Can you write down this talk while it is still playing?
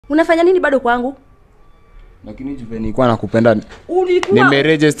Unafanya nini bado kwangu? Lakini Juve nilikuwa nakupenda.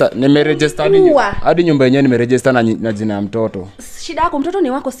 Nimeregister hadi nyumba yenyewe nimeregister na jina ya mtoto. Shida yako, mtoto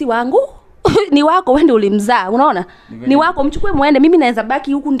ni wako si wangu. Ni wako, wewe ndio ulimzaa, unaona? Ni wako, mchukue muende. Mimi naweza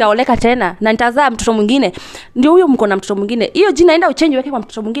baki huku nitaoleka tena na nitazaa mtoto mwingine. Ndio huyo mko na mtoto mwingine. Hiyo jina enda uchange weke kwa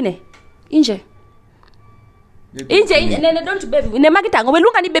mtoto mwingine. Inje nene don't baby ne magitango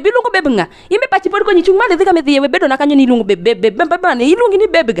welunga ni baby lungu baby nga ime pachipori ko nyichung mali thika medhiye webedo nakanyo ni lungu baby ne ilungi ni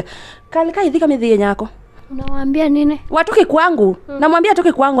baby ga kalika idhika medhiye nyako. Unawaambia nini? Watoke kwangu. Namwambia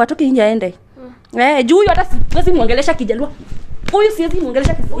atoke kwangu, atoke nje aende. Juu huyo hata siwezi muongelesha Kijaluo. Huyu siwezi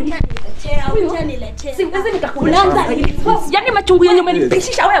muongelesha Kiswahili. Unaniletea. Siwezi nikakulanza. Yaani machungu yenyewe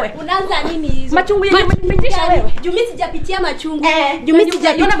umenipishisha wewe. Unaanza nini hizo? Machungu yenyewe umenipishisha wewe. Jumi sijapitia machungu. Jumi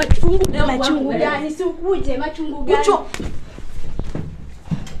sijaona machungu. Machungu gani? Si ukuje machungu gani?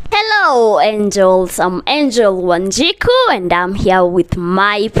 Hello angels, I'm Angel Wanjiku and I'm here with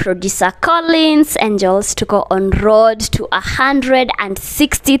my producer Collins. Angels to go on road to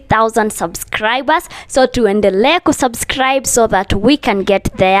 160,000 subscribers, so tuendelee kusubscribe so that we can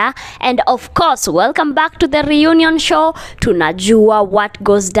get there. And of course, welcome back to the reunion show. Tunajua what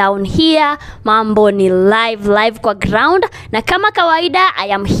goes down here, mambo ni live kwa ground, na kama kawaida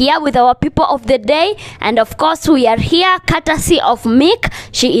I am here with our people of the day, and of course we are here courtesy of Mick.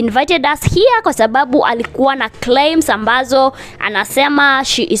 She invited us here kwa sababu alikuwa na claims ambazo anasema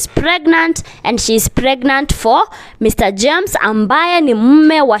she is pregnant, and she is pregnant for Mr. James ambaye ni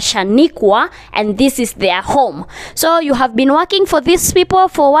mume wa Shanikwa, and this is their home. So you have been working for these people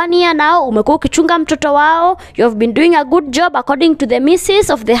for 1 year now. Umekuwa ukichunga mtoto wao. You have been doing a good job according to the missus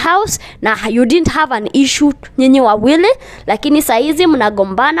of the house, na you didn't have an issue nyinyi wawili, lakini saizi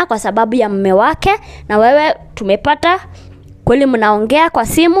mnagombana kwa sababu ya mume wake, na wewe tumepata kweli mnaongea kwa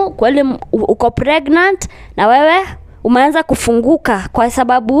simu, kweli uko pregnant, na wewe umeanza kufunguka kwa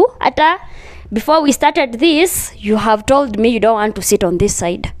sababu hata before we started this you have told me you don't want to sit on this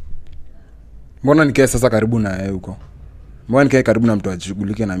side. Mbona nikae sasa karibu na yeye huko? Mbona nikae karibu na mtu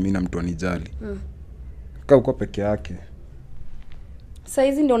ajishughulike na mimi na mtu anijali? Kaa uko peke yake.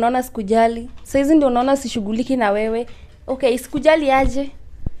 Saizi ndio unaona sikujali. Saizi ndio unaona sishughuliki na wewe. Okay, sikujali aje?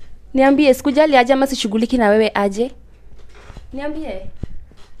 Niambie sikujali aje ama sishughuliki na wewe aje? Niambie.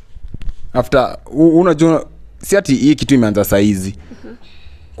 After unajua si ati hii kitu imeanza saizi.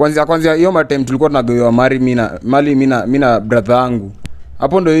 Kwanza hiyo time tulikuwa tunagawiwa mali mina brother yangu.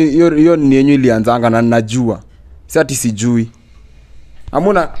 Hapo ndio hiyo ni yenyewe ilianzanga na najua. Si ati sijui.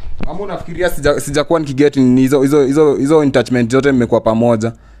 Amuna fikiria sijakuwa nikiget hizo attachment zote mmekuwa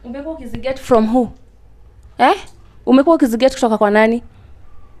pamoja. Umekuwa ukiziget from who? Umekuwa ukiziget kutoka kwa nani?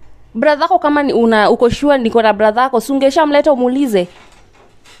 Brother yako kama ni uko sure niko na brother yako, sungeshamleta umuulize.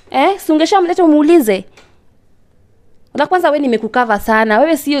 Sungeshamleta umuulize. Na kwanza wewe nimekukava sana.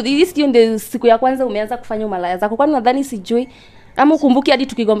 Wewe sio ndio siku ya kwanza umeanza kufanya umalaya zako. Kwani nadhani sijui? Ama ukumbuki hadi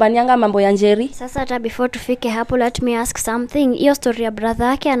tukigombanianga mambo ya Njeri? Sasa hata before tufike hapo, let me ask something. Hiyo story ya brother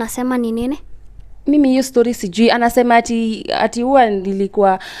yake anasema ni nini? Mimi hiyo story sijui. Anasema ati huwa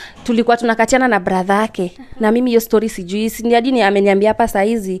tulikuwa tunakatiana na brother yake. Na mimi hiyo story sijui. Si hadi ni ameniambia hapa saa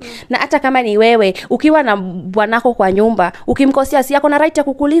hizi. Na hata kama ni wewe ukiwa na bwanako kwa nyumba, ukimkosea si yako na right ya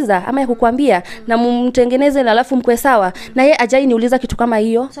kukuuliza ama ya kukuambia na mtengeneze na alafu mkwe sawa. Na yeye ajai niuliza kitu kama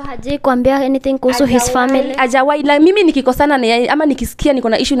hiyo. So hajai kuambia anything kuhusu his family? Ajawai. Na mimi nikikosana na yeye ama nikisikia niko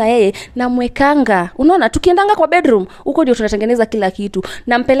na issue na yeye na mwekanga. Unaona tukiendanga kwa bedroom huko ndio tunatengeneza kila kitu.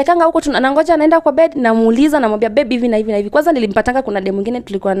 Na mpelekanga huko tunangoja anaenda kwa bed na muuliza na mwambia baby hivi na hivi na hivi. Kwanza nilimpatanga kuna dem mwingine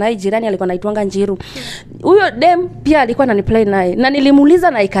tulikuwa naye jirani alikuwa anaitwanga Njiru. Huyo dem pia alikuwa ananiplay naye. Na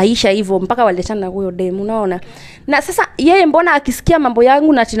nilimuuliza na ikaisha hivyo mpaka waletana na huyo dem, unaona. Na sasa yeye mbona akisikia mambo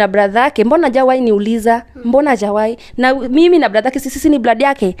yangu na tina brother yake, mbona hajawahi niuliza? Mbona hajawahi? Na mimi na brother yake sisi ni blood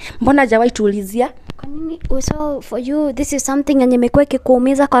yake. Mbona hajawahi tuulizia? Kwa nini? So for you this is something yenye imekuwa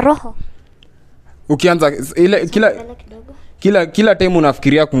ikikuumiza kwa roho? Ukianza ile kila time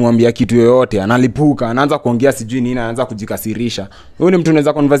unafikiria kumwambia kitu yoyote analipuka, anaanza kuongea sijui nini, anaanza kujikasirisha. Huyu ni mtu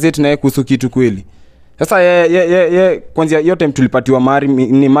unaweza conversate naye kuhusu kitu kweli? Sasa ye kwanza hiyo time tulipatiwa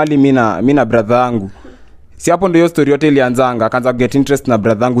mali mimi na brother yangu. Si hapo ndio hiyo story yote ilianzanga, akaanza get interest na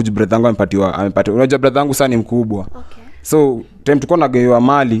brother yangu, juu brother yangu amepatiwa. Unajua brother yangu sana ni mkubwa. Okay. So time tulikuwa nagawiwa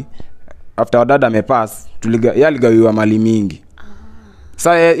mali after dada amepass, yeye aligawiwa mali mingi.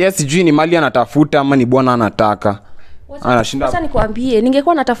 Sasa yeye sijui ni mali anatafuta ama ni bwana anataka. Acha nikwambie,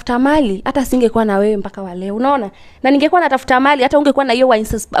 ningekuwa natafuta mali hata singekuwa na wewe mpaka wa leo, unaona? Na ningekuwa natafuta mali hata ungekuwa na hiyo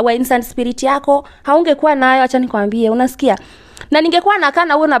wa instant spirit yako, haungekuwa nayo. Acha nikwambie, unasikia? Na ningekuwa nakaa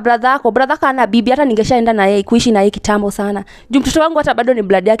na wewe na brother yako ana bibi, hata ningeshaenda na yeye kuishi na yeye kitambo sana. Juu mtoto wangu hata bado ni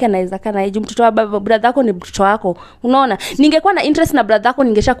blood yake, anaweza kaa na yeye. Juu mtoto wa brother yako ni mtoto wako. Unaona? Ningekuwa na interest na brother yako,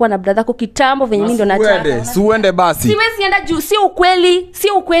 ningeshakuwa na brother yako kitambo venye mimi ndo nataka. Uende basi. Siwezi enda juu, si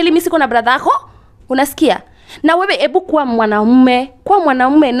ukweli mimi siko na brother yako. Unasikia? Na wewe hebu kuwa mwanamume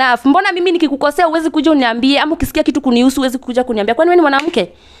enough. Mbona mimi nikikukosea uwezi kuja uniambie, ama ukisikia kitu kunihusu uwezi kuja kuniambia? Kwani wewe ni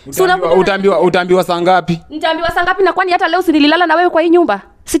mwanamke? Utaambiwa saa ngapi? Nitaambiwa saa ngapi? Na kwani hata leo si nililala na wewe kwa hii nyumba?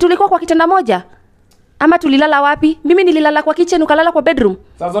 Si tulikuwa kwa kitanda moja? Ama tulilala wapi? Mimi nililala kwa kitchen, ukalala kwa bedroom.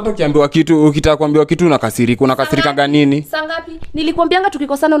 Sasa zote ukiambiwa kitu, ukitaka kuambiwa kitu unakasirika nini? Saa ngapi? Nilikwambianga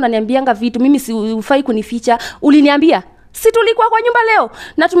tukikosana unaniambianga vitu, mimi si ufai kunificha. Uliniambia si tulikuwa kwa nyumba leo,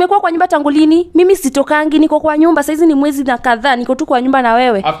 na tumekuwa kwa nyumba tangu lini? Mimi sitokangi, niko kwa nyumba saizi ni mwezi na kadhaa, niko tu kwa nyumba na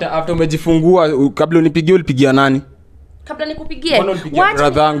wewe. After umejifungua, kabla unipigie ulipigia nani? Kabla nikupigie,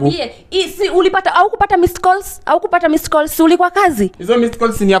 brother si ulipata au kupata missed calls, si ulikuwa kazi? Hizo missed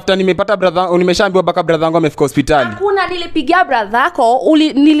calls ni after nimepata brother, nimeshaambiwa baka brother wangu amefika hospitali. Hakuna, nilipigia brother yako,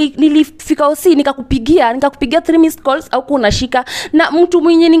 nilifika hosi nikakupigia 3 missed calls au kunashika. Na mtu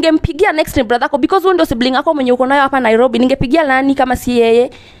mwenye ningempigia next time brother yako, because wewe ndio sibling yako mwenye uko nayo hapa Nairobi, ningepigia nani kama si yeye?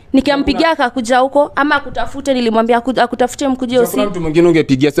 Nikampigia akakuja huko, ama akutafute, nilimwambia akutafute mkuje usi. Kuna mtu mwingine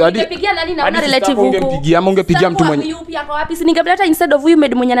ungepigia. So ungepigia nani na una relative huko? Ungepigia ama ungepigia mtu mwenye. Yupi yako wapi? Si ningemleta instead of huyu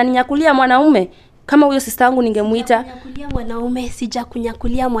maid mwenye ananinyakulia mwanaume. Kama huyo sister yangu ningemuita. Kunyakulia mwanaume,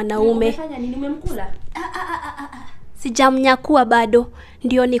 sijakunyakulia mwanaume. Umefanya nini? Umemkula? Sijamnyakua bado.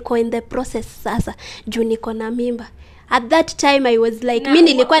 Ndio niko in the process sasa. Juu niko na mimba. At that time I was like, mimi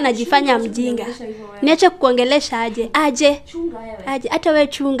nilikuwa najifanya mjinga. Niache kuongelesha aje. Chunga wewe. Aje, hata wewe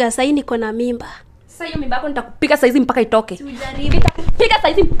chunga, sasa niko na mimba. Sasa hiyo mimba yako nitakupiga saizi mpaka itoke. Ujaribu. Nitakupiga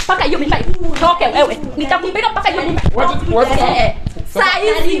saizi mpaka hiyo mimba itoke wewe. Nitakupiga mpaka hiyo mimba.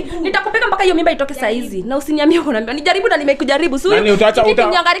 Saizi nitakupiga mpaka hiyo mimba itoke saizi. Na usiniambie unaniambia nijaribu, na nimekujaribu. Nani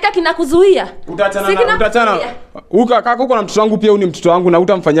utanyangarika kinakuzuia. Utaachana. Kaka uko na mtoto wangu, pia ni mtoto wangu, na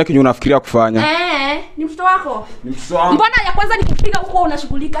utamfanyia kinyo unafikiria kufanya. Ni mtoto wako. Ni mtoto wangu. Mbona ya kwanza nikipiga huko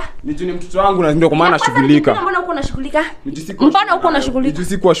unashughulika? Ni mtoto wangu, na ndio kwa maana nashughulika. Mbona huko unashughulika? Mbona huko unashughulika?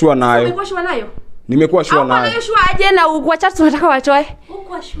 Nijisikuwa shua nayo. Umekuwa shua nayo? Nimekuwa shua nayo. Au shua aje na kwa chat tunataka watoe?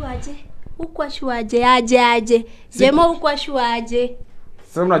 Uko shua aje? Jaymo uko shua aje?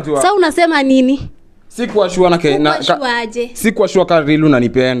 Sasa unajua. Sasa unasema nini? Sikuwa shua sikuwa shua Karilu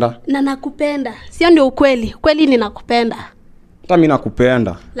unanipenda. Na nakupenda. Sio ndio ukweli? Kweli ninakupenda. Hata mimi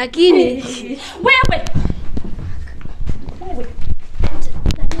nakupenda. Lakini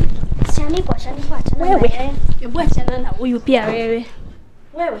wewe hebu achana na huyu pia wewe.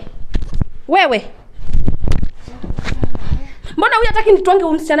 Wewe. Mbona huyu hataki nitwange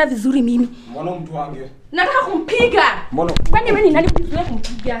umsichana vizuri mimi? Mbona mtu wange? Nataka kumpiga. Kwani wewe ni nani unizuie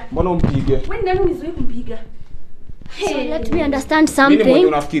kumpiga? Mbona umpige? Wewe ni nani unizuie kumpiga? So let me understand something. Mimi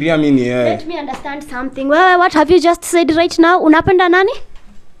unafikiria mimi yeye. Let me understand something. Well, what have you just said right now? Unapenda nani?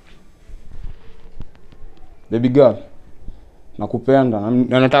 Baby girl. Nakupenda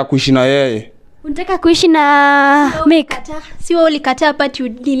na nataka kuishi na yeye. Unataka kuishi na Mick? Sio ulikataa but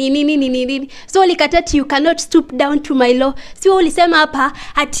nini. So ulikataa you cannot stoop down to my law. Sio ulisema hapa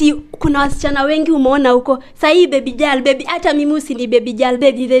ati kuna wasichana wengi umeona huko. Sasa hii baby girl, baby hata mimi usini baby girl,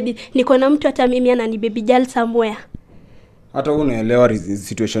 baby. Niko na mtu hata mimi ana ni baby girl somewhere. Hata unaelewa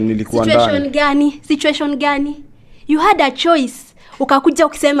situation nilikuwa ndani. Situation gani? You had a choice. Ukakuja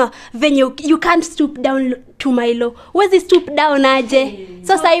ukisema venye you can't stoop down to my law. Where's stoop down aje?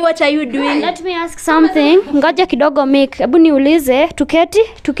 So say what are you doing? Let me ask something. Ngoja kidogo Mick. Hebu niulize,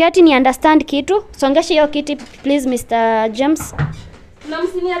 tuketi ni understand kitu. Songesha hiyo kiti please Mr. James. Na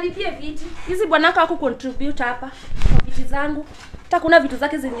msiniharibie viti. Hizi bwanaka wako contribute hapa kwa viti zangu. Hata kuna vitu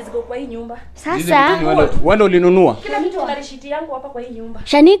zake zenye ziko kwa hii nyumba. Sasa wewe ulinunua? Kila mtu ana rishiti yangu hapa kwa hii nyumba.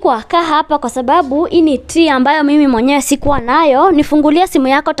 Shanikwa, kaa hapa kwa sababu hii ni tea ambayo mimi mwenyewe sikuwa nayo. Nifungulie simu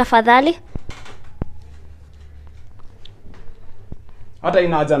yako tafadhali. Hata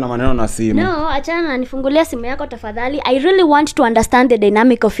ina haja na maneno na simu. No, achana, nifungulie simu yako tafadhali. I really want to understand the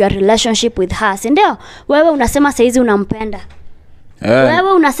dynamic of your relationship with her. Ndio? Wewe unasema saizi unampenda.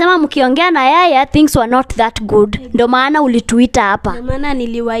 Wewe unasema mkiongea na yeye things were not that good. Ndio maana ulituita hapa. Ndio maana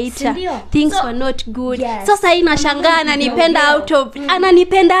niliwaita. Things were not good. Yes. Sasa hii nashangaa ananipenda out of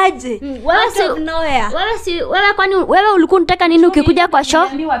ananipendaje? Wewe kwani wewe ulikuwa unataka nini ukikuja kwa show?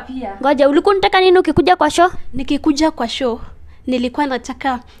 Niambiwa pia. Ngoja, ulikuwa unataka nini ukikuja kwa show? Nikikuja kwa show nilikuwa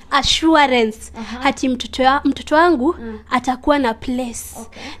nataka assurance hati mtoto wangu atakuwa na place.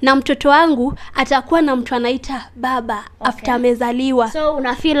 Na mtoto wangu atakuwa na mtu anaita baba after amezaliwa. So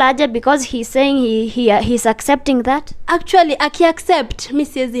una feel aje because he's saying he's accepting that? Actually aki-accept mi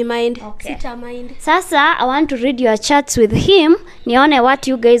siwezi mind. Sita mind. Sasa I want to read your chats with him nione what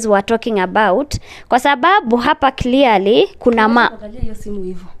you guys were talking about, kwa sababu hapa clearly kuna Angalia hiyo simu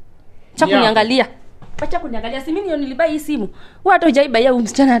hivyo. Acha kuniangalia. Acha kuniangalia. Si mimi ndio nilibai hii simu. Wewe hata hujaibai ya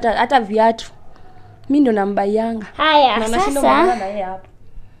msichana hata viatu. Mimi ndo nambaianga. haya. Sasa na yeye hapa.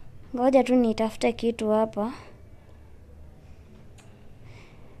 ngoja tu nitafute kitu hapa.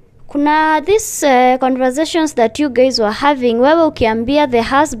 Kuna this conversations that you guys were having. Wewe ukiambia the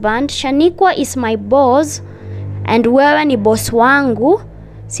husband, Shanikwa is my boss and wewe ni boss wangu,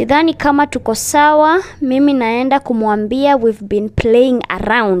 sidhani kama tuko sawa, mimi naenda kumwambia we've been playing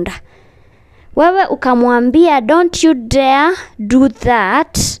around. Wewe ukamwambia don't you dare do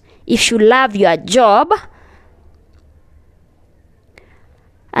that if you love your job.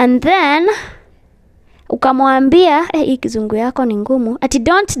 And then ukamwambia hii kizungu yako ni ngumu, ati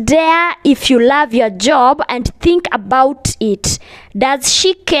don't dare if you love your job and think about it. Does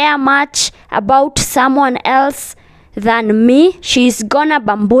she care much about someone else than me? She's gonna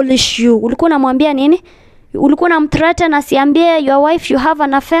bambulish you. Ulikuwa unamwambia nini? Ulikuwa unamthreaten asiambie your wife you have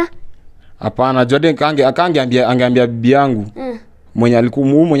an affair? Hapana, Jordan angeambia bibi yangu. Mwenye alikuwa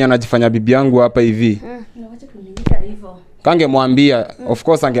mwenye anajifanya bibi yangu hapa hivi. Unaacha kuniita hivyo. Kangemwambia of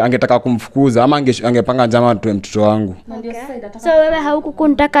course angetaka kumfukuza ama angepanga njama tu mtoto wangu. So wewe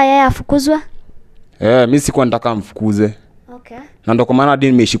haukukunitaka yeye afukuzwe? Mimi sikuwa nataka mfukuze. Okay. Na ndio kwa maana hadi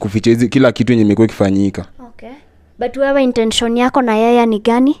nimeishi kuficha hizi kila kitu yenye imekuwa ikifanyika. Okay. But wewe intention yako na yeye ni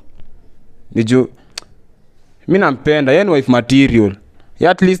gani? Niju mimi nampenda, yeye ni wife material.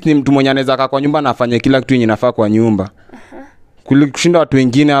 At least ni mtu mwenye anaweza kaa kwa nyumba na afanye kila kitu yenye inafaa kwa nyumba. Kushinda watu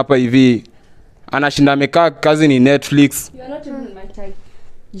wengine hapa hivi. Anashinda amekaa kazi ni Netflix. You are not even my type.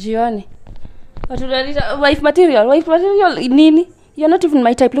 Jioni. Watu wanalita wife material nini? You are not even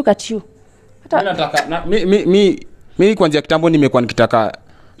my type, look at you. Mimi nataka mimi kwanza kitambo nimekuwa nikitaka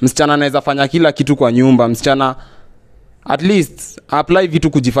msichana anaweza fanya kila kitu kwa nyumba, msichana at least apply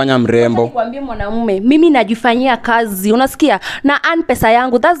vitu kujifanya mrembo. Nikwambie mwanamume, mimi najifanyia kazi, unasikia? Na earn pesa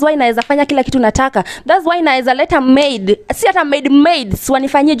yangu. That's why naweza fanya kila kitu nataka. That's why naweza leta maid. Si hata maids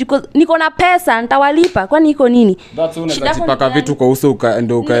wanifanyie jiko, niko na pesa nitawalipa. Kwani iko nini? That's why unaweza jipaka vitu kwa uso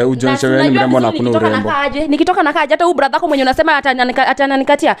ndio ujionyeshe wewe ni mrembo na kuna urembo. Nikitoka na kaje hata huyu brother yako mwenye unasema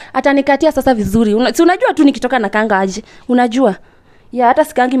atanikatia sasa vizuri. Si unajua tu nikitoka na kanga aje. Unajua? Ya hata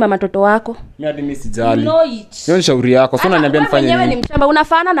sikangi mama toto wako. Mimi hadi mimi sijali. Hiyo ni shauri yako. Sio unaniambia nifanye nini? Wewe ni mshamba,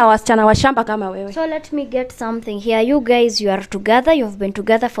 unafaana na wasichana wa shamba kama wewe. So let me get something here. You guys, you are together. You've been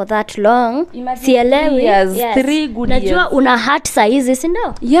together for that long. Sielewi. Yes. 3 good years. Najua una heart size, si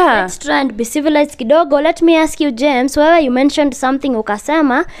ndio? Yeah. Let's try and be civilized kidogo. Let me ask you James, wewe you mentioned something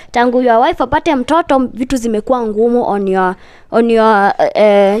ukasema tangu your wife apate mtoto vitu zimekuwa ngumu on your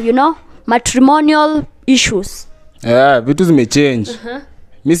you know, matrimonial issues. Vitu zimechange.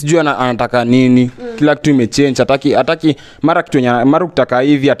 Mimi sijui anataka nini. Kila kitu imechange. Hataki mara kitu mara ukitaka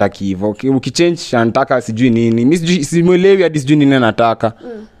hivi hataki hivyo. Ukichange anataka sijui nini. Mimi sijui simuelewi hadi sijui nini anataka.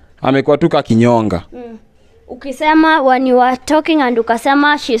 Amekuwa tu kinyonga. Ukisema when you are talking and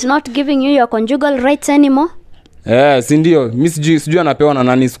ukasema she's not giving you your conjugal rights anymore. Si ndio. Mimi sijui anapewa na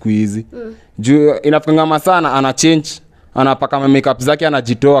nani siku hizi. Juu inafungama sana ana change. Anapaka makeup zake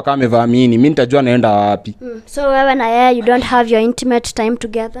anajitoa kama amevaamini. Mimi nitajua naenda wapi. So wewe na yeye you don't have your intimate time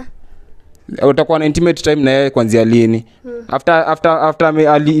together? Utakuwa na intimate time na yeye kuanzia lini? After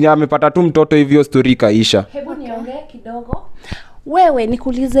amepata tu mtoto hivyo story kaisha. Hebu niongee kidogo. Wewe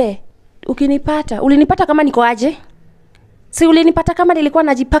nikuulize, ulinipata kama niko aje? Si ulinipata kama nilikuwa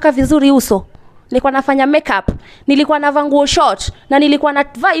najipaka vizuri uso? Nilikuwa nafanya makeup, nilikuwa navaa nguo short, na nilikuwa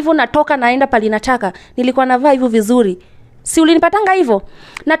navaa hivyo natoka naenda pali nataka. Nilikuwa navaa hivyo vizuri. Si ulinipatanga hivyo?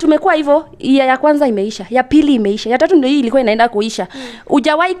 Na tumekuwa hivyo, ya kwanza imeisha, ya pili imeisha, ya tatu ndio hii ilikuwa inaenda kuisha.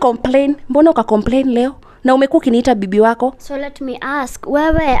 Hujawahi complain, mbona uka complain leo? Na umekuwa ukiniita bibi wako. So let me ask,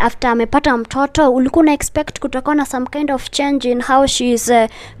 wewe after amepata mtoto ulikuwa na expect kutakuwa na some kind of change in how she is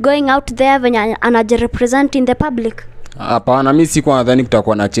going out there when anajirepresent in the public? Hapana, mimi sikuwa nadhani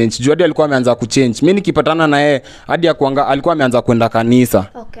kutakuwa na change. Juu hadi alikuwa ameanza kuchange. Mimi nikipatana na yeye hadi alikuwa ameanza kwenda kanisa.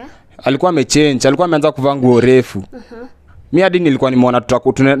 Okay. Alikuwa amechange, alikuwa ameanza kuvaa nguo refu. Mimi hadi nilikuwa nimeona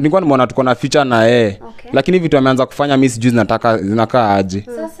tuko na future na yeye. Okay. Lakini vitu ameanza kufanya mimi sijui zinakaa aje.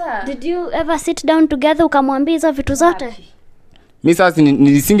 Sasa Did you ever sit down together ukamwambia hizo vitu zote? Mimi sasa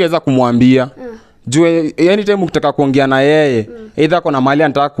nisingeweza kumwambia. Juu anytime ukitaka kuongea na yeye, either kuna mahali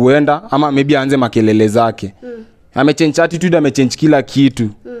anataka kuenda ama maybe aanze makelele zake. Amechange attitude, amechange kila kitu.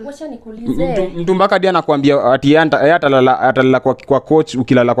 Wacha nikuulize. Mtu mpaka dia anakuambia ati atalala kwa coach,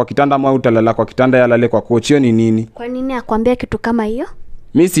 ukilala kwa kitanda ama utalala kwa kitanda yalale kwa coach. Hiyo ni nini? Kwa nini akwambia kitu kama hiyo?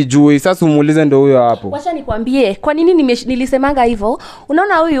 Mimi sijui, sasa umuulize ndio huyo hapo. Wacha nikwambie kwa nini nilisemanga hivyo.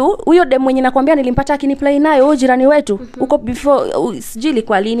 Unaona huyo dem mwenye nakwambia nilimpata akiniplay naye huyo jirani wetu huko before sijui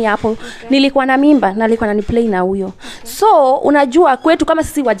ilikuwa lini hapo. Nilikuwa na mimba na alikuwa ananiplay na huyo. So unajua kwetu kama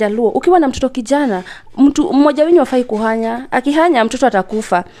sisi Wajaluo ukiwa na mtoto kijana mtu mmoja wenu hafai kuhanya. Akihanya mtoto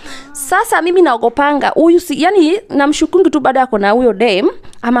atakufa. Sasa mimi naogopanga huyu yani namshukungi tu baada yako na huyo dem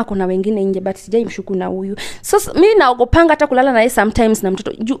ama kuna wengine nje but sijai mshuku na huyu. So mimi naogopanga hata kulala na yeye sometimes na mtoto.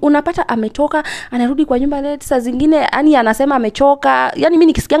 Unapata ametoka anarudi kwa nyumba late saa zingine yani anasema amechoka. Yani mimi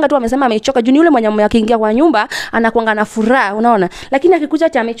nikisikianga tu amesema amechoka juu ni yule mwenye akiingia kwa nyumba anakuanga na furaha unaona. Lakini akikuja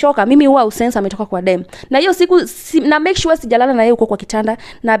ati amechoka mimi huwa usense ametoka kwa dem. Na hiyo siku na make sure sijalala na yeye huko kwa kitanda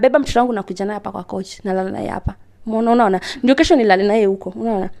na beba mtoto wangu na kuja naye hapa kwa coach na lala naye hapa. Unaona? Ndio kesho nilale naye huko.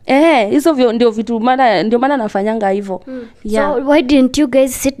 Unaona? Hizo ndio vitu ndio maana nafanyanga hivyo. Yeah. So why didn't you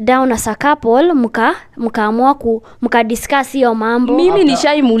guys sit down as a couple mkaamua mkadiscuss hiyo mambo? Mimi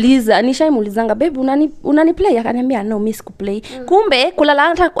nishaimuulizanga babe unani play akaniambia no mimi sikuplay. Kumbe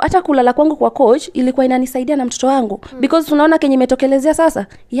kulala hata kulala kwangu kwa coach ilikuwa inanisaidia na mtoto wangu because unaona kenye imetokelezea sasa.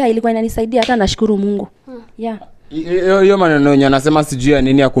 Ilikuwa inanisaidia hata nashukuru Mungu. Hiyo maneno anasema sijui ya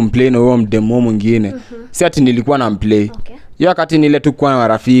nini ya complain huyo mdemo mwingine. Si ati nilikuwa na mplay. Hiyo wakati nile tulikuwa na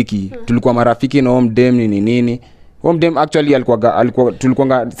marafiki. Tulikuwa marafiki na huyo mdem nini. Huyo mdem actually alikuwa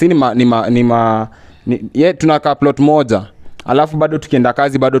tulikuwa tunakaa plot moja. Alafu bado tukienda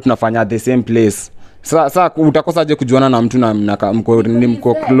kazi bado tunafanya the same place. Sasa utakosaje kujuana na mtu na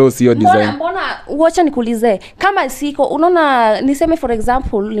mko close hiyo design? Mbona wacha nikuulize kama siko unaona niseme for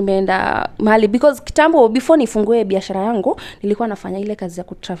example nimeenda mahali because kitambo before nifungue biashara yangu nilikuwa nafanya ile kazi ya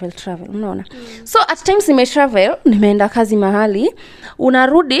travel unaona. So at times nimeenda kazi mahali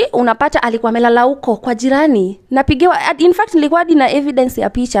unarudi unapata alikuwa amelala huko kwa jirani napigiwa in fact nilikuwa hadi na evidence ya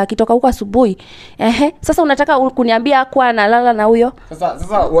picha akitoka huko asubuhi. Sasa unataka kuniambia kwa analala na huyo?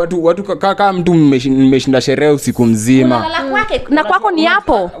 Sasa watu kaka mtu nimeshinda sherehe usiku mzima. Unalala kwake na kwako ni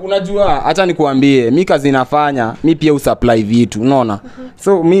hapo. Unajua acha nikuambie mimi kazi nafanya mimi pia usupply vitu unaona.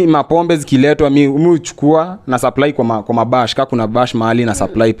 So mimi mapombe zikiletwa mimi uchukua na supply kwa mabash kama kuna bash mahali na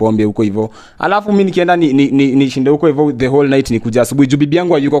supply pombe huko hivyo. Alafu mimi nikienda nishinde huko hivyo the whole night nikuja asubuhi juu bibi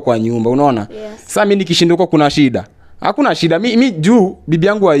yangu hayuko kwa nyumba unaona. Sasa mimi nikishinda huko kuna shida. Hakuna shida. Mimi juu bibi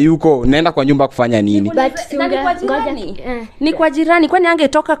yangu hayuko naenda kwa nyumba kufanya nini? Ni kwa jirani. Kwani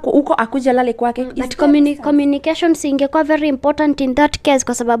angetoka huko akuja lale kwake? But communication ingekuwa very important in that case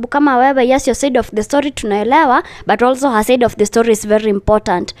kwa sababu kama wewe yes your side of the story tunaelewa but also her side of the story is very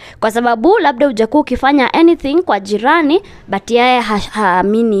important. Kwa sababu labda hujakuwa ukifanya anything kwa jirani but yeye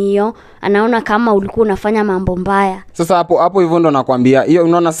haamini hiyo. Anaona kama ulikuwa unafanya mambo mbaya. Sasa hapo hivyo ndo nakwambia. Hiyo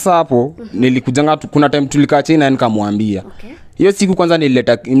unaona sasa hapo nilikujanga kuna time tulikaa chini na nikamwambia. Hiyo siku kwanza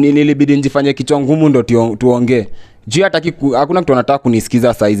nilibidi njifanye kichwa ngumu ndo tuongee. Juu hakuna kitu anataka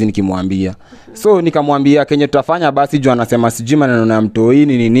kunisikiza saa hizi nikimwambia. So nikamwambia Kenya tutafanya basi juu anasema sijui maneno ya mtoi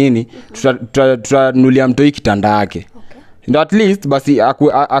nini tutanulia mtoi kitanda yake. Ndio at least basi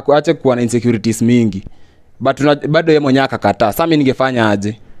aache kuwa na insecurities mingi. But bado yeye mwenyewe akakataa. Sasa mimi ningefanya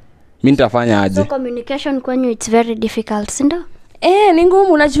aje? Mimi nitafanya aje? So communication kwenyu it's very difficult, si ndio? Ni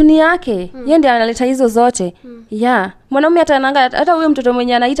ngumu na juni yake. Yeye ndiye analeta hizo zote. Mwanaume hata huyo mtoto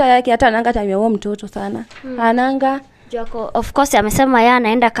mwenye anaita yake hata ananga time huo mtoto sana. Ananga Joko of course amesema yeye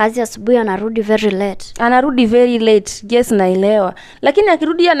anaenda kazi asubuhi anarudi very late. Yes naelewa. Lakini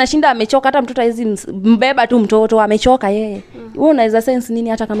akirudi anashinda amechoka hata mtoto hizi mbeba tu mtoto amechoka yeye. Wewe unaweza sense nini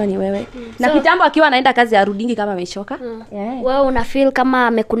hata kama ni wewe? Na kitambo akiwa anaenda kazi arudingi kama amechoka. Wewe una feel kama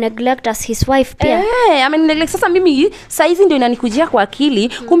amekunneglect as his wife pia? Ameneglect. Sasa mimi saa hizi ndio inanikujia kwa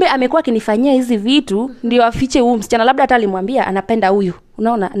akili kumbe amekuwa akinifanyia hizi vitu ndio afiche huyu msichana labda hata alimwambia anapenda huyu.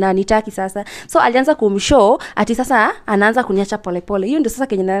 Unaona na nitaki sasa. So alianza kumshow ati sasa anaanza kuniacha polepole. Hiyo ndio sasa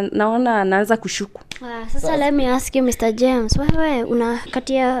kenye naona anaanza kushuku. Sasa let me ask you Mr. James. Wewe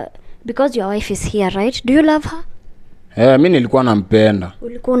unakatia because your wife is here, right? Do you love her? Mimi nilikuwa nampenda.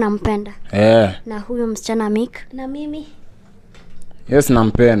 Ulikuwa unampenda? Na huyo msichana Mick? Na mimi? Yes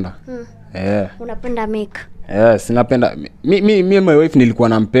nampenda. Unapenda Mick? Yes napenda. Mimi my wife nilikuwa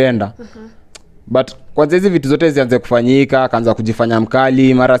nampenda. But kwanza hizi vitu zote zianze kufanyika, akaanza kujifanya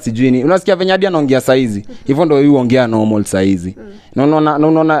mkali, mara sijui ni. Unasikia venye hadi anaongea saa hizi. Hivyo ndio yeye huongea normal saa hizi. Na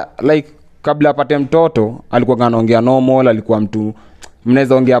unaona like kabla apate mtoto alikuwa anaongea normal, alikuwa mtu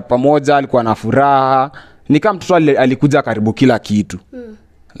mnaweza ongea pamoja, alikuwa na furaha. Ni kama mtoto alikuja karibu kila kitu.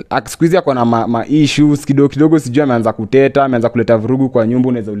 Akisikuizia kwa na issues kidogo sijui ameanza kuteta, ameanza kuleta vurugu kwa nyumba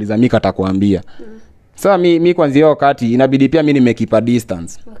unaweza uliza Mika atakwambia. Sasa mi kwanza wakati inabidi pia mimi nimekeep a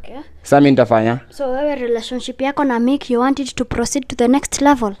distance. Okay. Sasa mimi nitafanya. So wewe relationship yako na Mick, you want it to proceed to the next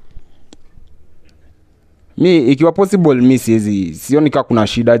level? Mi ikiwa possible mi sioni kama kuna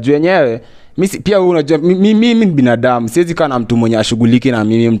shida juu yenyewe. Pia wewe unajua mimi ni binadamu. Siwezi kana mtu mwenye ashughuliki na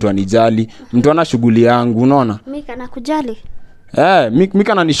mimi, mtu anijali. Mtu ana shughuli yangu, unaona? Mick anakujali? Mick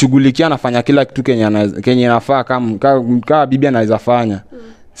ananishughulikia, anafanya kila kitu kenye nafaa kama bibi anaweza fanya.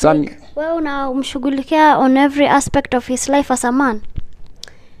 Sasa wewe unamshughulikia on every aspect of his life as a man?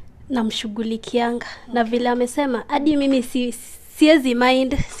 Namshughulikianga na vile amesema hadi mimi siwezi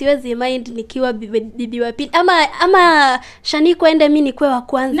mind nikiwa bibi wa pili ama Shaniko ende mimi nikwe wa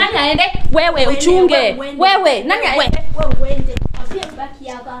kwanza. Nani aende? Wewe uchunge. Wewe nani aende? Wewe uende. Afia mbaki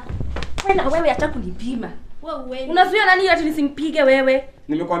hapa. Wewe hata kunipima. Unazuia nani ati nisimpige wewe?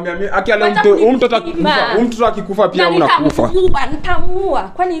 Nimekwambia mimi mtoto akikufa pia unakufa. Nitamuua.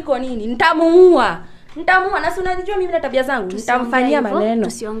 Kwani iko nini? Nitamuua na si unajua mimi na tabia zangu. Nitamfanyia maneno.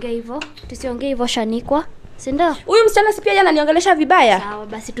 Tusiongee hivyo Shanikwa. Si ndio? Huyu msichana si pia yeye ananiongelesha vibaya. Sawa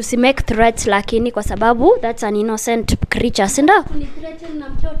basi tusimake threats, lakini kwa sababu that's an innocent creature, si ndio? Kunithreaten na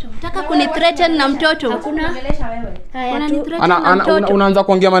mtoto. Nataka kunithreaten na mtoto. Kuongelesha wewe. Haya unaanza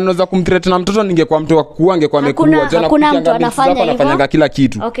kuongea maneno za kumthreaten na mtoto. Ningekuwa mtu wa kuua angekuwa amekuua. Hakuna mtu anafanya kila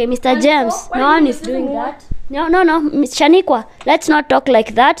kitu. Okay, Mr. James, no one is doing that. No, Shanikwa, let's not talk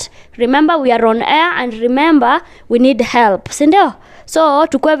like that. Remember we are on air and remember we need help. Si ndio? So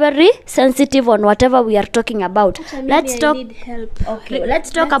tukue very sensitive on whatever we are talking about. Let's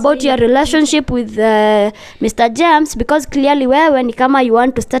talk about your relationship with Mr. James, because clearly wewe ni kama you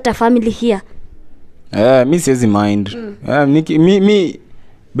want to start a family here. Mi siwezi mind.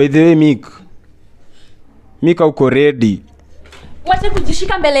 By the way Mick uko ready. Wacha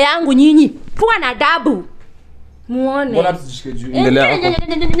kujishika mbele yangu nyinyi. Kuwa na adabu. Muone. Mbona tusishike juu mbele yako?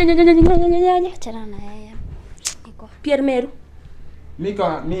 Achana na yeye. Pierre Meru.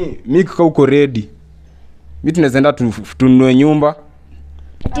 Mick uko ready. Mimi tunaenda tununue nyumba.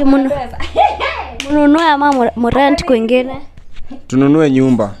 Ati mununue ama mrent kwingine? Tununue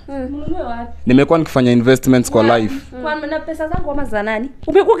nyumba. Mununue wapi? Nimekuwa nikifanya investments kwa life. Kwa na pesa zangu ama za nani?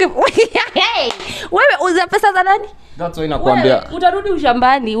 Umekuwa wewe uza pesa za nani? That's why nakwambia. Utarudi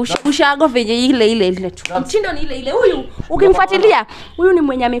ushambani, ushago venye ile tu. Mtindo ni ile. Huyu ukimfuatilia, huyu ni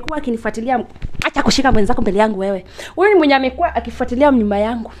mwenye amekuwa akinifuatilia. Acha kushika mwenzako mbele yangu wewe. Huyu ni mwenye amekuwa akifuatilia nyumba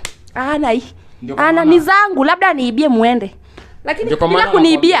yangu. Ana ni zangu, labda niibie muende. Lakini bila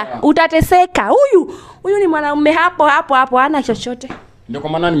kuniibia utateseka. Huyu ni mwanaume hapo hana chochote. Ndio kwa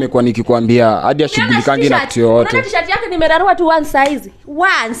maana nimekuwa nikikwambia hadi ashughulikangi na kitu yote. Unaona t-shirt yake nimerarua tu one size.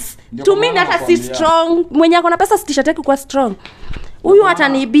 Once. To me hata si strong. Mwenye ako na pesa t-shirt yake kwa strong. Huyu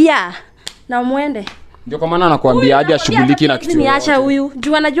ataniibia na muende. Ndio kwa maana nakwambia hadi ashughuliki na kitu yote. Niacha huyu.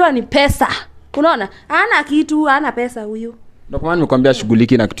 Juu anajua ni pesa. Unaona? Hana kitu, hana pesa huyu. Ndio kwa maana nimekwambia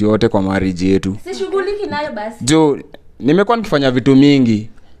shughuliki na kitu yote kwa marriage yetu. Si shughuliki nayo basi. Jo, nimekuwa nikifanya vitu mingi.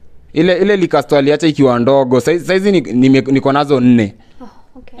 Ile likastwali acha ikiwa ndogo. Saizi niko nazo 4.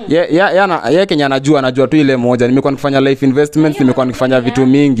 Okay. Yeye Kenya anajua tu ile moja. Nimekuwa nikifanya life investments, nimekuwa nikifanya vitu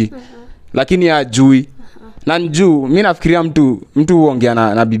mingi. Lakini hajui. Na njoo mimi nafikiria mtu huongea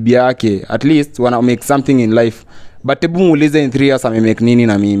na bibi yake, at least wana make something in life. But hebu muulize in 3 years ame make nini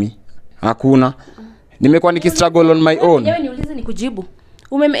na mimi? Hakuna. Nimekuwa nikistruggle on my own. Wewe niulize nikujibu.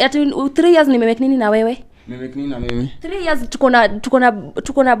 3 years nimemake nini na wewe? Nimemake nini na mimi? 3 years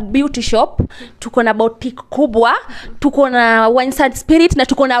tuko na beauty shop, tuko na boutique kubwa, tuko na Wineside Spirit na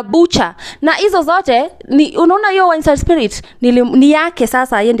tuko na butcher. Na hizo zote ni unaona hiyo Wineside Spirit ni yake,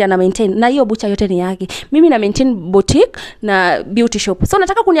 sasa yeye ndiye ana maintain, na hiyo butcher yote ni yake. Mimi na maintain boutique na beauty shop. So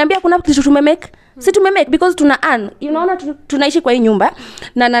nataka kuniambia kuna kitu tumemake? Si tumemake because tuna earn. Unaona tunaishi kwa hii nyumba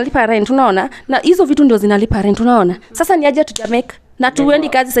na nalipa rent, unaona? Na hizo vitu ndio zinalipa rent, unaona? Sasa ni aje tujamake? Na tuendi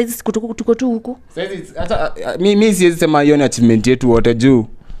kazi saizi siku tuko tu huku. Saizi hata mimi siwezi sema hiyo ni achievement yetu wote juu.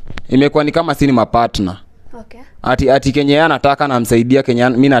 Imekuwa ni kama sisi ni mapartner. Okay. Ati Kenya anataka na msaidia Kenya,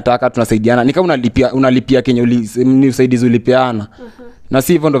 mimi nataka tunasaidiana. Ni kama unalipia Kenya ni usaidizi ulipeana. Na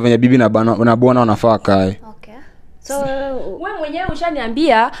si hivyo ndo venye bibi na bwana wanafaa kae. Okay. So wewe mwenyewe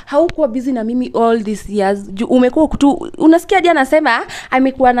ushaniambia haukuwa busy na mimi all these years. Umekuwa tu unasikia dia anasema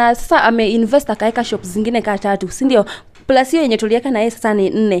amekuwa na sasa ameinvest akaeka shops zingine ka 3, si ndio? Plus hiyo yenye tuliweka na yeye sasa ni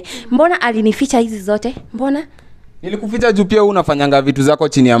 4. Mbona alinificha hizi zote? Mbona? Nilikuficha juu pia unafanyanga vitu zako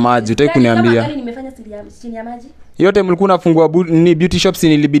chini ya maji. Utaki kuniambia. Gani nimefanya chini ya maji? Yote mlikuwa unafungua beauty shops,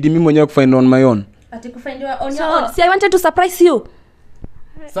 nilibidi mimi mwenyewe kufind on my own. Ati kufind on your own. See, I wanted to surprise you.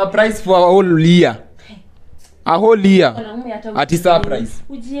 Surprise for a whole year. a whole year Mwanaume hata ati surprise.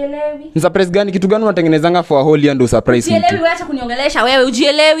 Ujielewi. Ni surprise gani? Kitu gani unatengenezanga for a whole year ndo surprise mtu? Ujielewi, acha kuniongelesha wewe,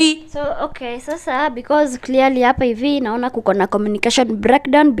 ujielewi. So okay, sasa because clearly hapa hivi naona kuko na communication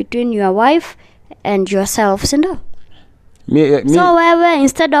breakdown between your wife and yourself, si ndio? So wewe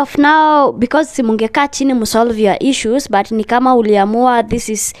instead of now, because simungekaa chini msolve your issues, but ni kama uliamua this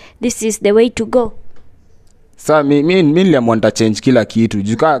is the way to go. Sasa mimi niliamua nita change kila kitu.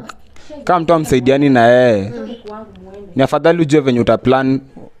 Juka kama mtu amsaidiani na yeye. Ni afadhali ujue venye utaplan,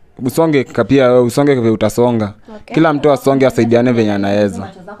 usonge kapia wewe, usonge venye utasonga. Okay. Kila mtu asonge asaidiane venye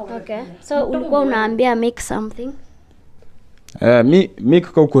anaweza. Okay. So ulikuwa unaambia make something. Mi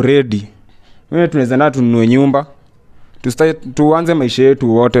kaka uko ready. Wewe tunaweza na tununue nyumba. Tuanze maisha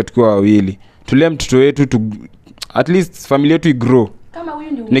yetu wote tukiwa wawili. Tulee mtoto wetu at least familia yetu igrow. Kama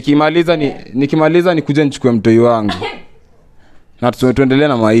huyu ndio Nikimaliza nikuje nichukue mtoi wangu. Na tuendelee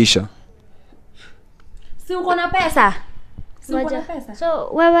na maisha. si uko na pesa. So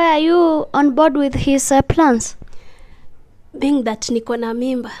wewe are you on board with his plans? Being that niko na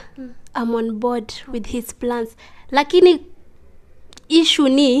mimba, I'm on board with his plans. Lakini issue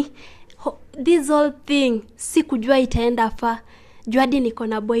ni this whole thing sikujua itaenda far. Juadi niko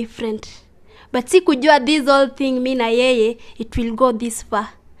na boyfriend. But sikujua this whole thing mimi na yeye it will go this far.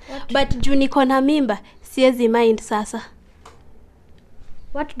 But juu niko na mimba siwezi mind sasa.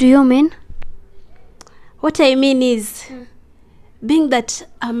 What do you mean? What I mean is being that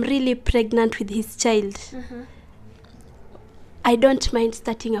I'm really pregnant with his child. I don't mind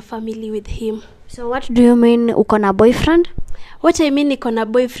starting a family with him. So what do you mean uko na boyfriend? What I mean niko na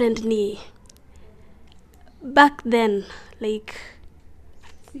boyfriend ni back then, like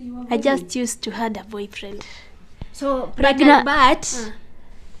I just used to had a boyfriend. So But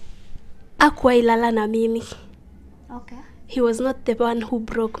hakuwa ilala na mimi. Okay. He was not the one who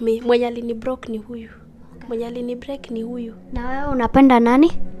broke me. Mwenye alini broke ni huyu. Mwenye alini break ni huyu. Na wewe unapenda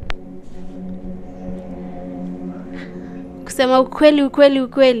nani? Kusema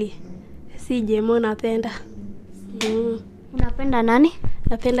ukweli si Jaymo napenda. Unapenda nani?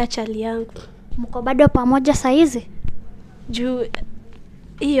 Napenda chali yangu. Mko bado pamoja saa hizi? Juu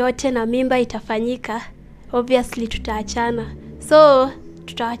hii yote na mimba itafanyika, obviously tutaachana. So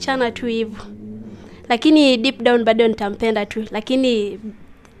tutaachana tu hivyo. Lakini deep down bado nitampenda tu. Lakini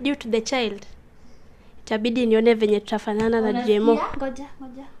due to the child itabidi nione venye tutafanana na Jaymo. Ngoja.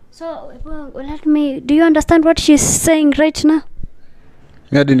 So do you understand what she's saying right now?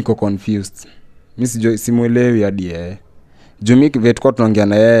 Mimi hadi niko confused. Mimi simuelewi hadi yeye. Jumiki vetu kwa tunaongea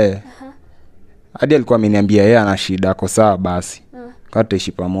na yeye. Hadi alikuwa ameniambia yeye ana shida yako sawa basi. Kama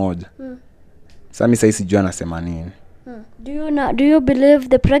tutaishi pamoja. Sasa mimi sasa sijui anasema nini. Do you believe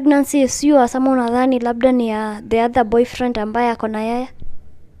the pregnancy is you, ama unadhani labda ni the other boyfriend ambaye ako na yeye?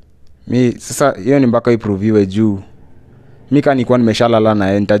 Mimi sasa hiyo ni mpaka iproviwe juu. Mimi kama nilikuwa nimeshalala na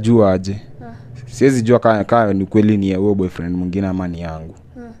yeye nitajua aje. Siwezi jua kama ni kweli ni huyo boyfriend mwingine ama ni yangu.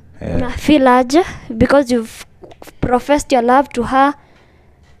 Una feel aje because you've professed your love to her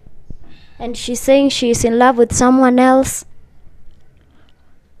and she's saying she is in love with someone else?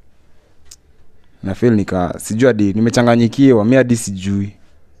 Na feel sijui hadi nimechanganyikiwa, mimi hadi sijui.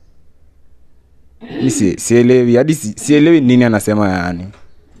 Mimi sielewi hadi sielewi nini anasema yani.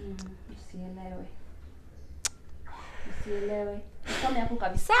 Sielewe. Kama hapo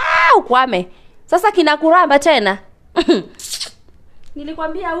kabisa ukwame. Sasa kinakuramba tena.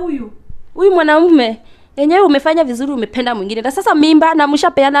 Nilikwambia huyu mwanamume yenyewe umefanya vizuri, umependa mwingine. Na sasa mimba na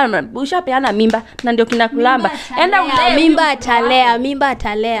mshapeana mimba na ndio kinakulamba. Enda ulee mimba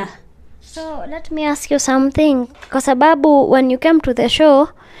atalea. So let me ask you something, kwa sababu when you came to the show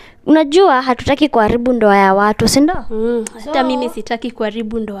unajua hatutaki kuharibu ndoa ya watu, si ndio? Hata mimi sitaki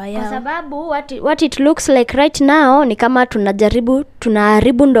kuharibu ndoa yao. Kwa sababu what it looks like right now ni kama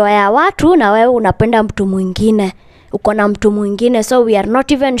tunaharibu ndoa ya watu na wewe unapenda mtu mwingine. Uko na mtu mwingine, so we are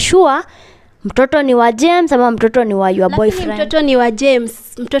not even sure mtoto ni wa James ama mtoto ni wa your boyfriend. Mtoto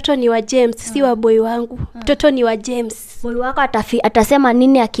ni wa James, si wa boy wangu. Mtoto ni wa James. Boy wako atasema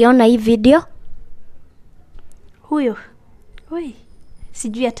nini akiona hii video? Huyo.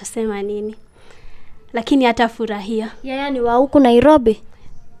 Sijui atasema nini. Lakini atafurahia. Yeye ni wa huku Nairobi?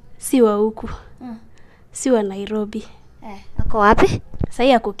 Si wa huku. Si wa Nairobi. Ako wapi?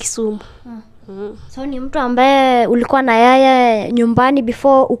 Sasa ako Kisumu. So ni mtu ambaye ulikuwa na yeye nyumbani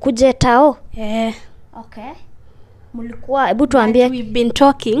before ukuje tao? Okay. Mulikuwa, hebu tuambie. We've been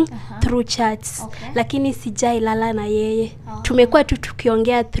talking through chats. Okay. Lakini sijailala na yeye. Tumekuwa tu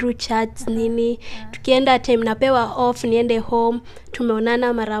tukiongea through chats nini. Tukienda time napewa off niende home.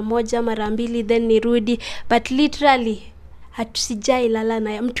 Tumeonana mara moja, mara mbili then nirudi. But literally hatusijai lala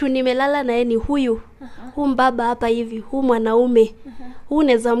naye. Mtu nimelala naye ni huyu. Huu mbaba hapa hivi, huu mwanaume. Huu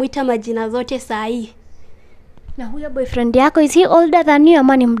unaweza muita majina zote saa hii. Na huyo boyfriend yako, is he older than you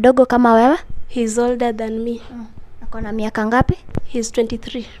ama ni mdogo kama wewe? He's older than me. Ako na miaka ngapi? He's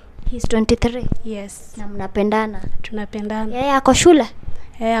 23. He's 23. Yes. Na mnapendana? Tunapendana. Yeye ako shule?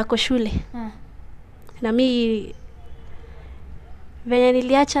 Ako shule. Na mi venye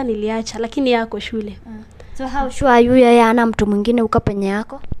niliacha lakini yeye ako shule. So how sure are you yeye ana mtu mwingine uko penye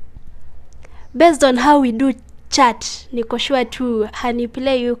yako? Based on how we do chat, niko sure tu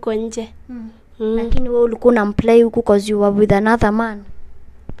haniplay yuko nje. Lakini wewe ulikuwa unamplay huku cause you were with another man.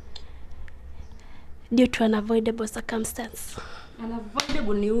 Due to unavoidable circumstance.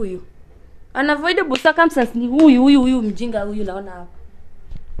 Unavoidable ni huyu. Unavoidable circumstance ni huyu mjinga huyu naona hapa.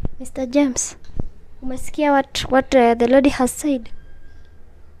 Mr. James, umesikia what the lady has said?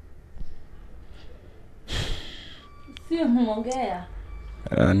 Sio muongea.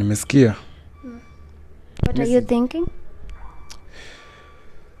 Nimesikia. What are you thinking?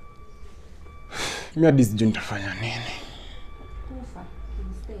 Mimi hadi sijui nitafanya nini. Kufa.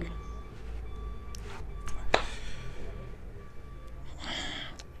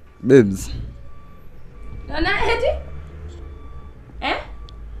 Babes. Na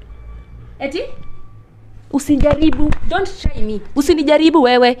eti? Usijaribu. Don't try me. Usinijaribu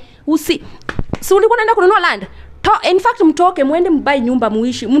wewe. Si ulikuwa unaenda kununua land? In fact mtoke muende mbai nyumba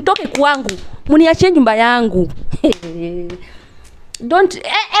muishi. Mtoke kwangu. Muniachie nyumba yangu.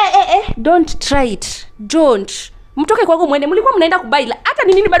 Don't try it. Don't. Mtoke kwangu muende. Mlikuwa mnaenda kubai. Hata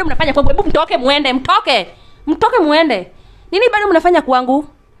ni nini bado mnafanya kwangu? Hebu mtoke muende, mtoke. Mtoke muende. Nini bado mnafanya kwangu?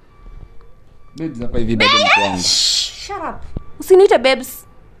 Babes hapa hivi bado ni kwangu. Shut up. Usiniite babes.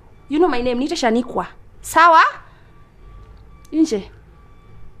 You know my name. Niite Shanikwa. Sawa? Nje.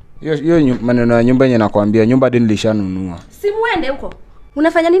 Hiyo maneno ya nyumba yenye nakwambia, nyumba hadi nilishanunua. Si muende huko.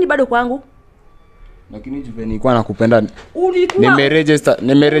 Unafanya nini bado kwangu? Lakini juve nilikuwa nakupenda. Ulikuwa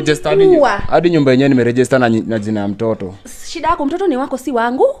Nimeregister hadi nyumba yenyewe nimeregister na jina ya mtoto. Shida yako, mtoto ni wako si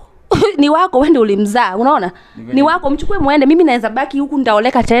wangu. Ni wako, wewe ndio ulimzaa, unaona? Ni wako, mchukue muende. Mimi naweza baki huku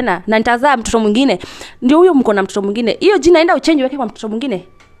nitaoleka tena na nitazaa mtoto mwingine. Ndio huyo mko na mtoto mwingine. Hiyo jina enda uchange weke kwa mtoto mwingine.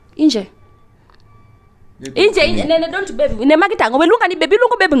 Nje. Nene don't baby. Ne magitango welunga ni baby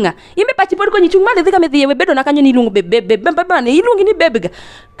lungu baby nga. Ime pachipori ko nyichungma ndika medhiye webedo nakanyo ni lungu baby. Baba ni ilungi ni baby ga.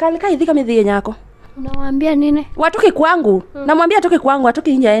 Kalika idhika medhiye nyako. Unawaambia nini? Watoke kwangu. Namwambia atoke kwangu,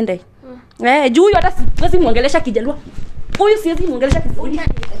 atoke nje aende. Juu huyo hata siwezi muongelesha Kijaluo. Huyu siwezi muongelesha Kiswahili.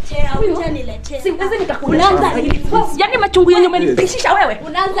 Siwezi nikakulanza. Yaani machungu yenyewe umenipishisha wewe.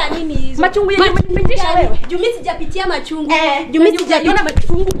 Unaanza nini hizo? Machungu yenyewe umenipishisha wewe. Jumi sijapitia machungu. Jumi sijapitia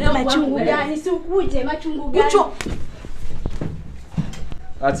machungu gani? Si ukuje machungu gani?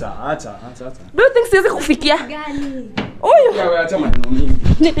 Acha. Do you think siwezi kufikia? Gani? Huyu. Wewe acha maneno mingi.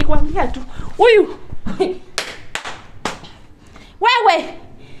 Nilikwambia tu. Huyu.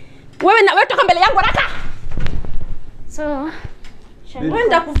 Wewe na wewe toka mbele yangu haraka. So,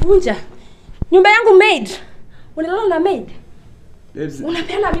 Wewe kuvunja nyumba yangu maid. Unalala na maid? Babes.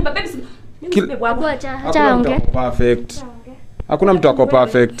 Unapeana mimba babes. Mimi sipe kwako. acha ongea. Perfect. Hakuna mtu ako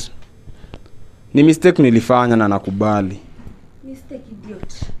perfect. Ni mistake nilifanya na nakubali.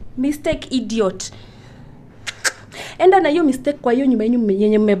 Mistake idiot. Enda na hiyo mistake kwa hiyo nyumba yenu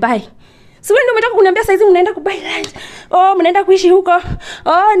yenye mmebai. Si wewe ndio umetoka kuniambia saizi mnaenda kubai land. Mnaenda kuishi huko.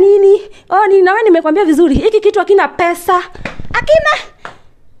 Nini? Na wewe nimekwambia vizuri. Hiki kitu hakina pesa. Hakina.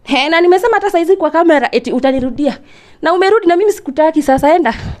 Na nimesema hata saizi kwa kamera eti utanirudia. Na umerudi na mimi sikutaki sasa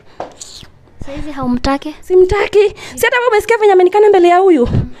enda. Saizi haumtaki? Simtaki. Si hata wewe umesikia venye amenikana mbele ya huyu.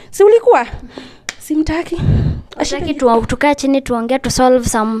 Si ulikuwa? Simtaki. Ashaki tukae chini tuongee to solve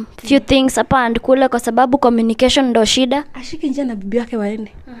some few things hapa and kule kwa sababu communication ndo shida. Ashike nje na bibi yake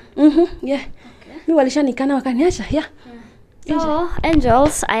waende. Yeah. Mimi walishanikana wakaniacha. Yeah. So,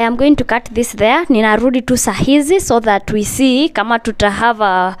 angels, I am going to cut this there. Ninarudi tu saa hizi so that we see kama tuta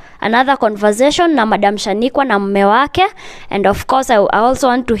have another conversation na Madam Shanikwa na mume wake. And of course, I also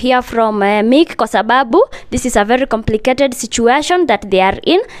want to hear from Mick kwa sababu this is a very complicated situation that they are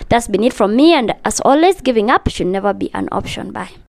in. That's been it from me, and as always, giving up should never be an option. Bye.